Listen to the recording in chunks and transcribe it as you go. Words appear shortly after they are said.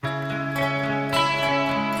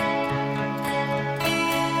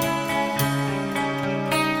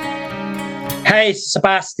Hey, it's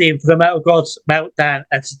Sebastian from the Metal Gods Meltdown,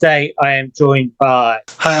 and today I am joined by...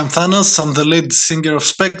 Hi, I'm Thanos. I'm the lead singer of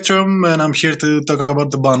Spektrvm, and I'm here to talk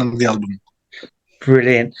about the band and the album.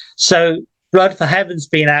 Brilliant. So, Blood for Heaven's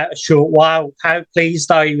been out a short while. How pleased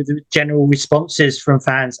are you with the general responses from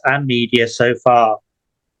fans and media so far?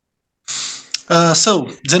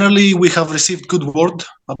 Generally, we have received good word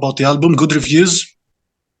about the album, good reviews.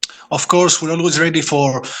 Of course, we're always ready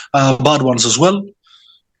for bad ones as well.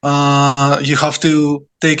 You have to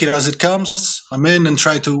take it as it comes, and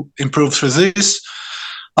try to improve through this.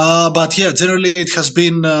 But yeah, generally it has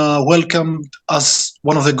been welcomed as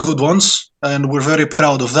one of the good ones, and we're very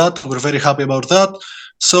proud of that. We're very happy about that.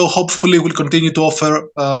 So hopefully we'll continue to offer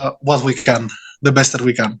what we can, the best that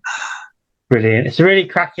we can. Brilliant. It's a really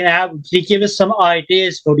cracking album. Can you give us some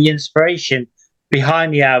ideas for the inspiration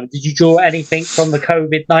behind the album? Did you draw anything from the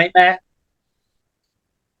COVID nightmare?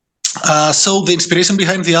 So the inspiration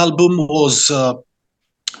behind the album was the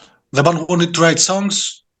band wanted to write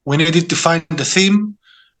songs. We needed to find the theme,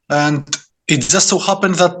 and it just so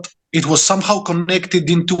happened that it was somehow connected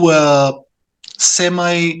into a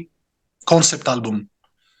semi-concept album.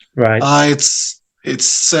 Right.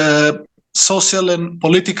 It's social and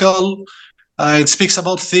political. It speaks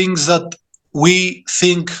about things that we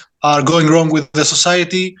think are going wrong with the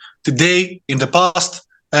society today, in the past,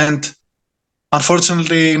 and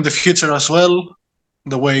unfortunately in the future as well,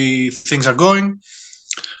 the way things are going.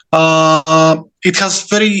 It has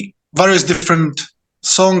various different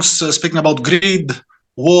songs speaking about greed,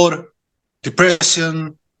 war,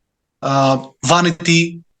 depression,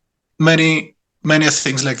 vanity, many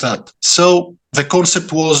things like that. So the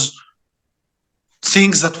concept was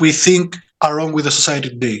things that we think are wrong with the society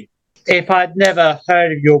today. If I'd never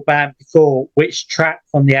heard of your band before, which track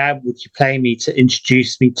from the album would you play me to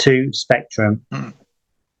introduce me to Spektrvm?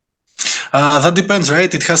 That depends,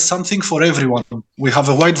 right? It has something for everyone. We have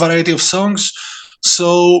a wide variety of songs.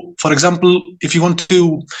 So, for example, if you want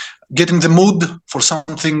to get in the mood for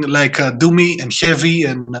something like doomy and heavy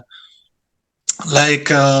and like,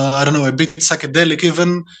 a bit psychedelic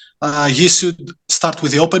even, you should start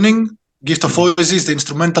with the opening, Gift of Voices, the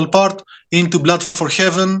instrumental part, into Blood for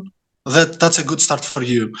Heaven. That's a good start for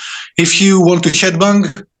you. If you want to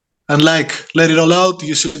headbang and let it all out,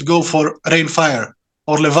 you should go for Rainfire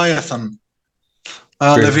or Leviathan.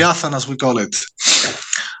 Leviathan, as we call it.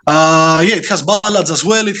 It has ballads as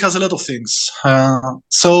well. It has a lot of things.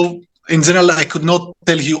 So in general, I could not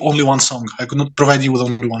tell you only one song. I could not provide you with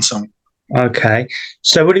only one song. Okay.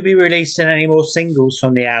 So will you be releasing any more singles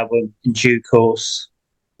from the album in due course?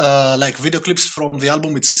 Like video clips from the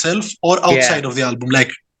album itself or outside of the album?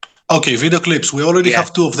 Okay, video clips. We already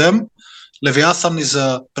have two of them. Leviathan is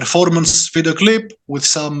a performance video clip with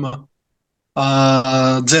some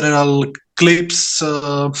general clips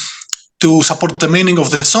to support the meaning of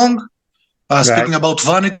the song, speaking about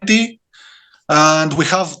vanity. And we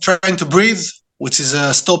have Trying to Breathe, which is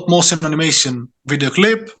a stop motion animation video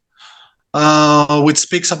clip, which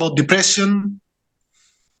speaks about depression.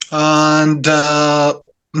 And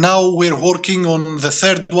now we're working on the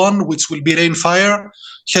third one, which will be Rainfire,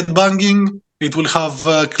 headbanging. It will have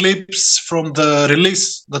clips from the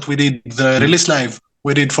release that we did, the release live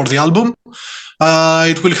we did for the album.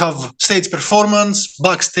 It will have stage performance,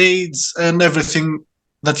 backstage, and everything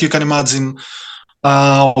that you can imagine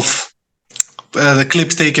of the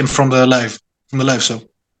clips taken from the live show.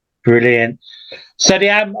 Brilliant. So the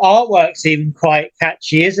album artwork's even quite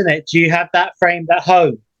catchy, isn't it? Do you have that framed at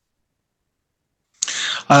home?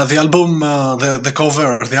 The album, the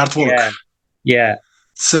cover, the artwork. Yeah.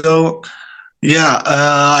 So,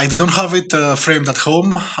 I don't have it framed at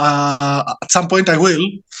home. At some point I will.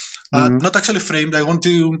 Not actually framed. I want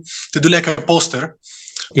to do like a poster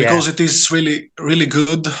because it is really, really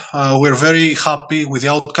good. We're very happy with the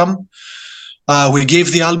outcome. We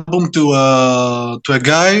gave the album to a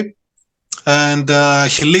guy, and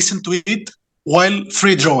he listened to it while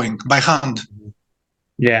free drawing by hand.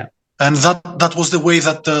 Yeah. And that was the way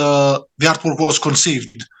that the artwork was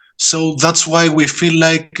conceived. So that's why we feel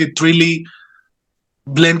like it really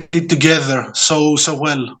blended together so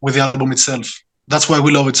well with the album itself. That's why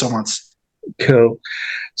we love it so much. Cool.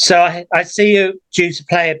 So I see you due to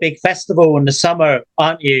play a big festival in the summer,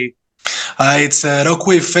 aren't you? It's a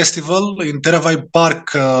RAWKS festival in Teravibe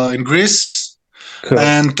Park in Greece. Cool.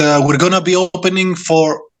 And we're going to be opening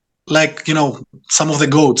for some of the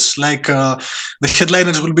goats. The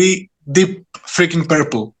headliners will be Deep Freaking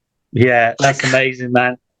Purple. Yeah, that's amazing,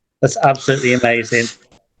 man. That's absolutely amazing.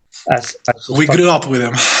 We grew up with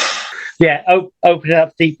them. Yeah, opening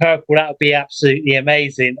up Deep Purple, that would be absolutely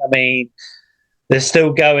amazing. I mean, they're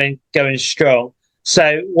still going strong.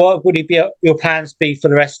 So, what would your plans be for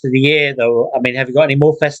the rest of the year, though? I mean, have you got any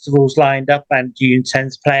more festivals lined up, and do you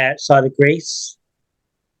intend to play outside of Greece?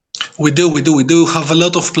 We do have a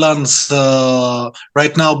lot of plans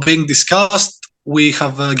right now being discussed. We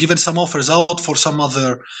have given some offers out for some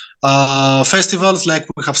other festivals. Like,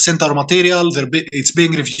 we have sent our material; it's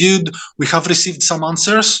being reviewed. We have received some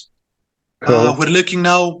answers. Cool. We're looking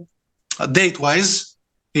now, date-wise,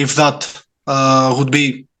 if that would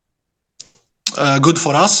be good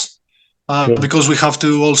for us, because we have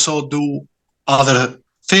to also do other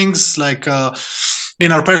things, like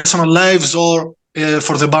in our personal lives, or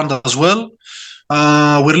for the band as well.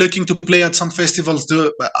 We're looking to play at some festivals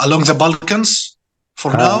along the Balkans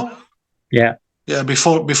for now. Yeah.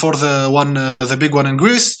 Before the big one in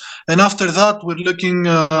Greece, and after that we're looking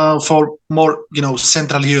for more,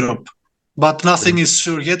 Central Europe. But nothing is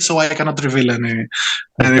sure yet, so I cannot reveal any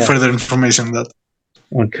further information on that.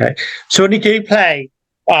 Okay. So when you do play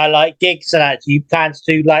like gigs and that, do you plan to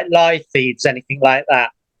do like live feeds, anything like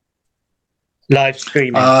that? Live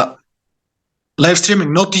streaming? Live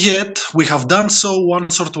streaming, not yet. We have done so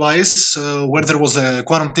once or twice where there was a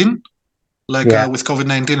quarantine, like with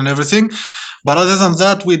COVID-19 and everything. But other than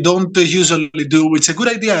that, we don't usually do. It's a good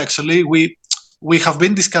idea, actually. We have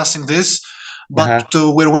been discussing this, but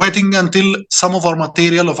we're waiting until some of our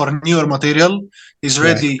newer material is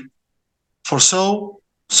ready for so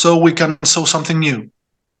we can show something new.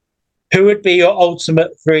 Who would be your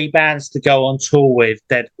ultimate 3 bands to go on tour with,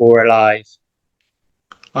 dead or alive?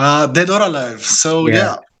 Dead or alive. So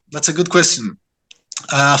yeah, that's a good question.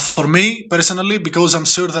 For me personally, because I'm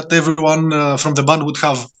sure that everyone from the band would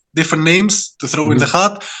have different names to throw in the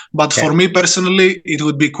hat, but for me personally, it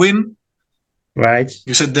would be Queen. Right.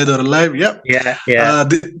 You said dead or alive? Yeah.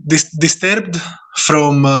 Disturbed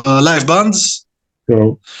from live bands.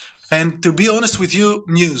 Cool. And to be honest with you,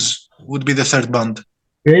 Muse would be the 3rd band.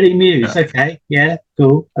 Really, Muse? Yeah. Okay. Yeah,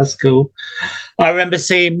 cool. That's cool. I remember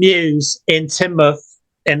seeing Muse in Teignmouth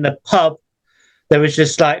in the pub. There was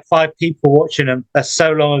just like 5 people watching them. That's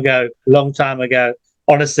so long time ago.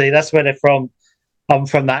 Honestly, that's where they're from. I'm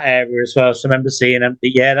from that area as well, so I remember seeing them.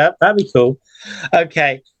 But yeah, that'd be cool.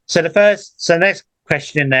 Okay, so next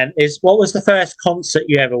question then is, what was the first concert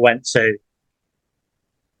you ever went to?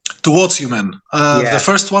 To what, you mean? The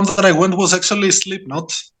first one that I went was actually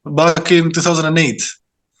Slipknot back in 2008.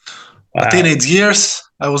 Wow. Teenage years.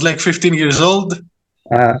 I was like 15 years old.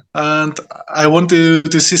 And I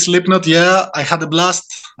wanted to see Slipknot. Yeah, I had a blast.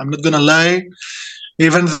 I'm not gonna lie.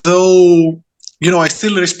 Even though, I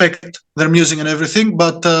still respect their music and everything,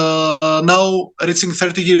 but now reaching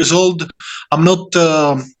 30 years old, I'm not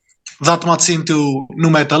that much into nu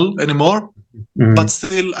metal anymore. But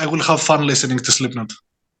still, I will have fun listening to Slipknot.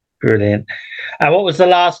 Brilliant. And what was the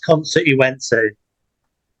last concert you went to?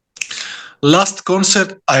 Last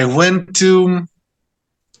concert I went to...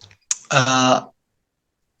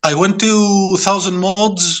 I went to 1,000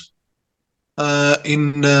 Mods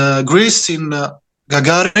in Greece, in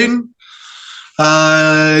Gagarin.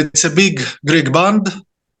 It's a big Greek band.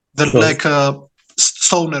 They're like a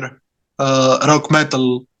stoner rock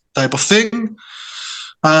metal type of thing.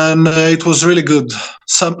 And it was really good.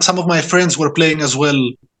 Some of my friends were playing as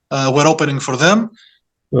well, were opening for them.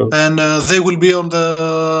 And they will be on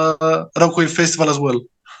the Rockwave Festival as well.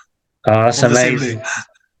 Oh, that's amazing.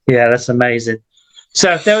 Yeah, that's amazing.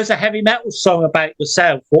 So if there was a heavy metal song about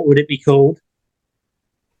yourself, what would it be called?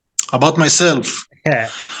 About myself? Yeah.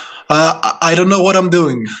 I don't know what I'm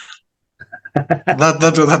doing.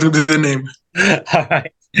 that would be the name. All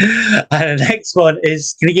right. And the next one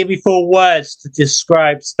is, can you give me 4 words to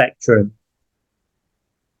describe Spektrvm?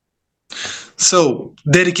 So,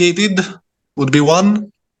 dedicated would be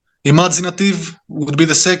 1. Imaginative would be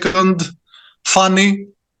the 2nd. Funny,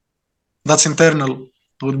 that's internal,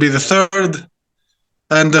 would be the 3rd.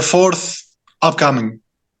 And the 4th, upcoming.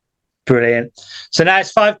 Brilliant. So now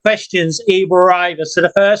it's 5 questions, either or either. So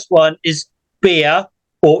the first one is beer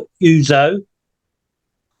or ouzo?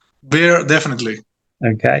 Beer, definitely.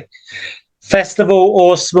 Okay. Festival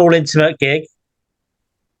or small intimate gig?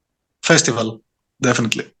 Festival,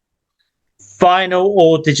 definitely. Vinyl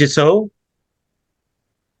or digital?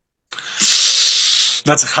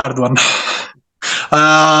 That's a hard one.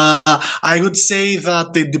 I would say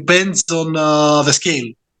that it depends on the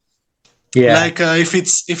scale. Yeah. Like if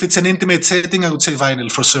it's an intimate setting, I would say vinyl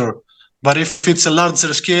for sure. But if it's a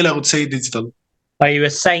larger scale, I would say digital. Are you a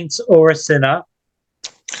saint or a sinner?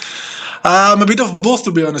 I'm a bit of both,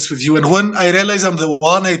 to be honest with you. And when I realize I'm the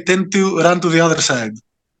one, I tend to run to the other side.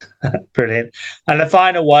 Brilliant. And the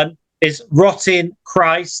final one is Rotting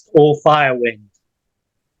Christ or Firewind?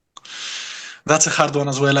 That's a hard one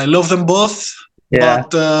as well. I love them both, Yeah.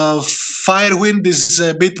 But Firewind is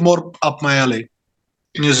a bit more up my alley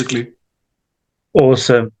musically.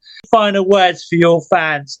 Awesome. Final words for your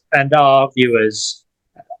fans and our viewers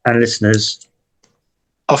and listeners.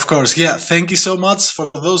 Of course, yeah. Thank you so much for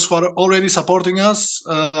those who are already supporting us.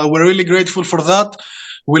 We're really grateful for that.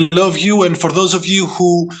 We love you, and for those of you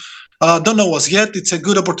who don't know us yet, it's a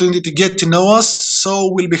good opportunity to get to know us.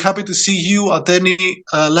 So we'll be happy to see you at any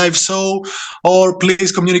live show, or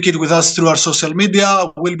please communicate with us through our social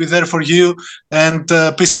media. We'll be there for you, and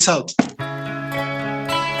peace out.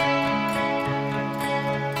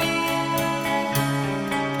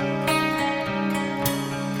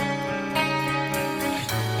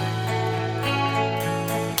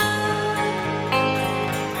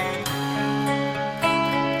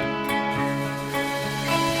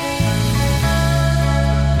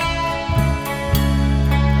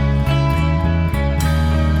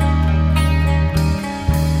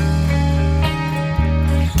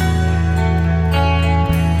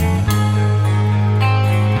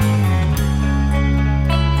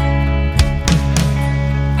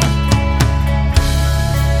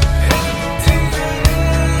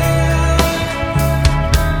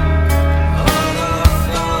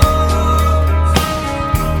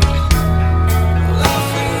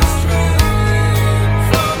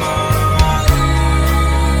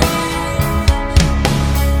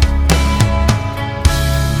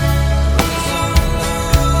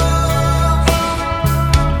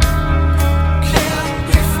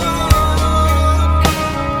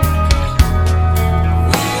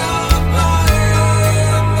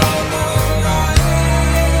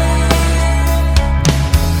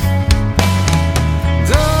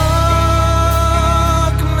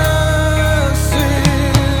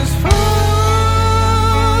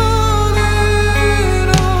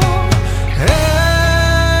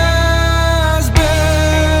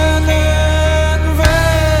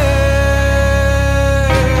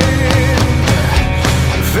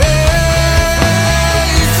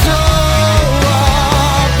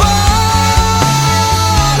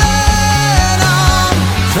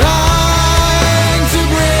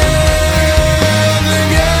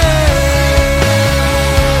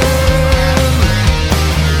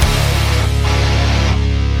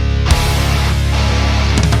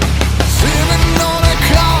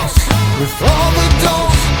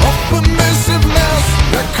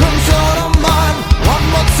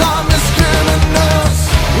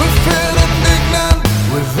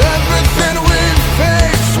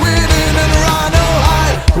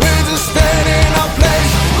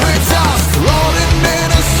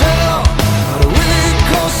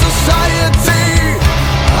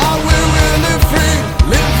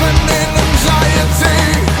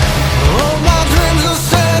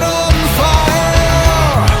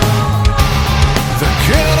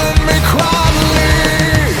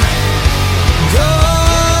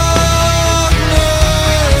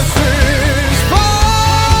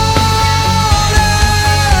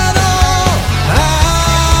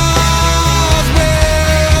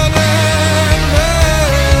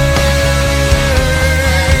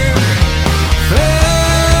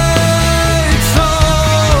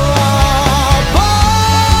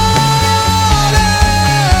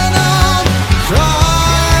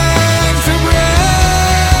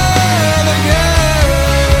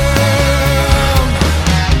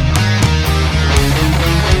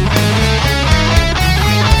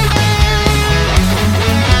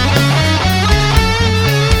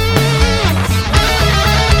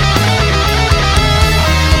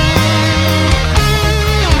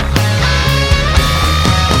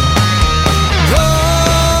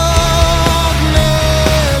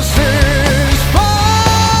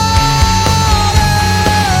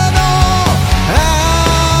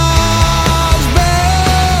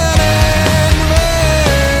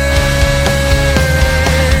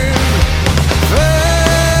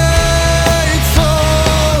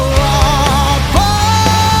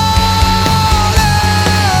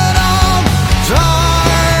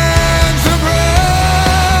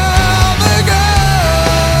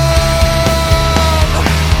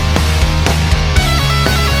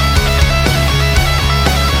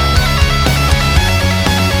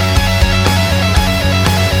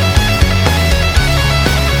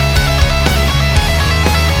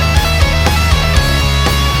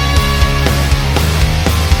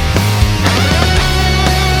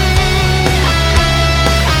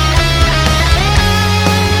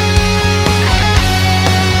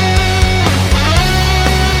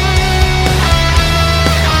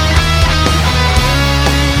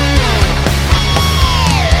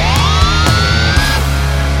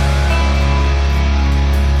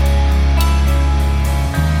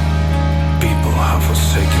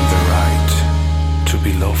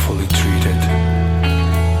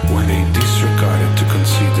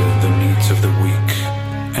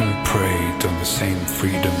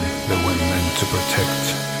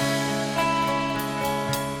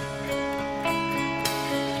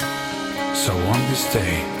 this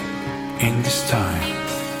day, in this time,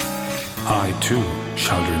 I too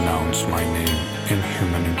shall renounce my name in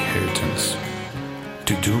human inheritance,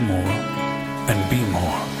 to do more and be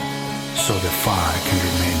more, so the fire can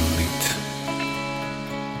remain lit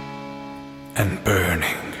and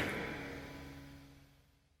burning.